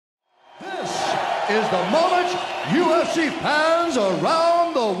is the moment UFC fans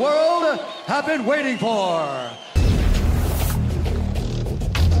around the world have been waiting for.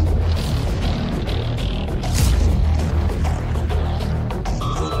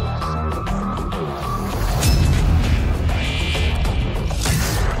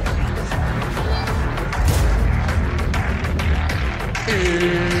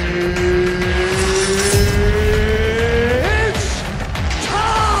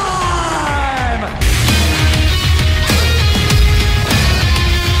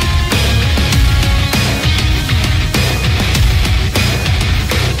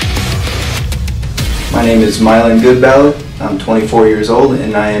 My name is Mylan Goodballard. I'm 24 years old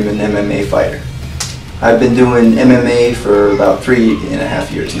and I am an MMA fighter. I've been doing MMA for about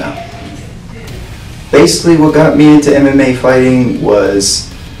 3.5 years now. Basically what got me into MMA fighting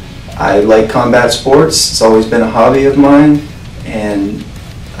was I like combat sports. It's always been a hobby of mine and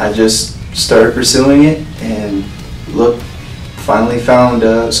I just started pursuing it and finally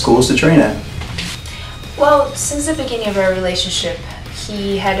found schools to train at. Well, since the beginning of our relationship,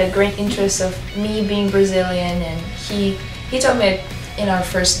 he had a great interest of me being Brazilian, and he told me in our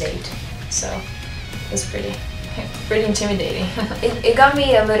first date, so it was pretty intimidating. It got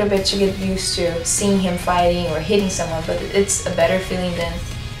me a little bit to get used to seeing him fighting or hitting someone, but it's a better feeling than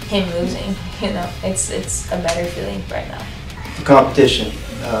him losing, you know. It's a better feeling right now. The competition,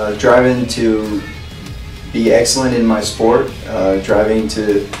 driving to be excellent in my sport, driving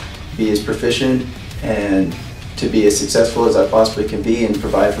to be as proficient and to be as successful as I possibly can be and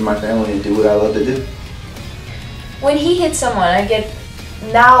provide for my family and do what I love to do. When he hits someone, I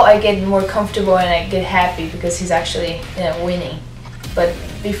get more comfortable and I get happy because he's actually, you know, winning. But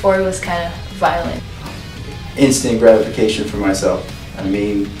before it was kind of violent. Instant gratification for myself. I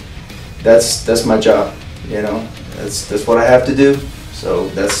mean, that's my job, you know. That's what I have to do. So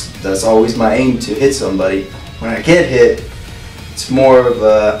that's always my aim, to hit somebody. When I get hit, it's more of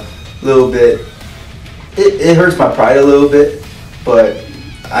a little bit. It hurts my pride a little bit, but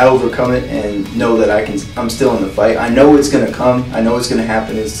I overcome it and know that I'm still in the fight. I know it's going to come. I know it's going to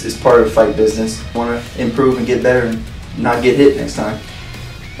happen. It's part of fight business. I want to improve and get better and not get hit next time.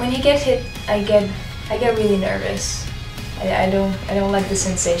 When he gets hit, I get really nervous. I don't like the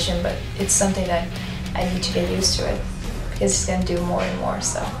sensation, but it's something that I need to get used to it because he's going to do more and more.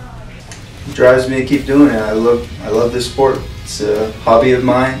 So it drives me to keep doing it. I love this sport. It's a hobby of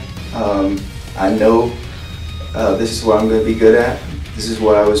mine. I know this is what I'm going to be good at. This is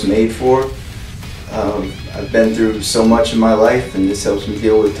what I was made for. I've been through so much in my life and this helps me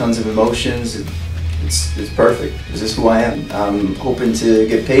deal with tons of emotions. It's perfect. This is who I am. I'm hoping to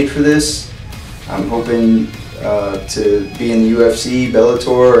get paid for this. I'm hoping to be in the UFC, Bellator,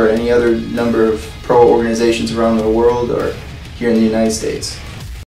 or any other number of pro organizations around the world or here in the United States.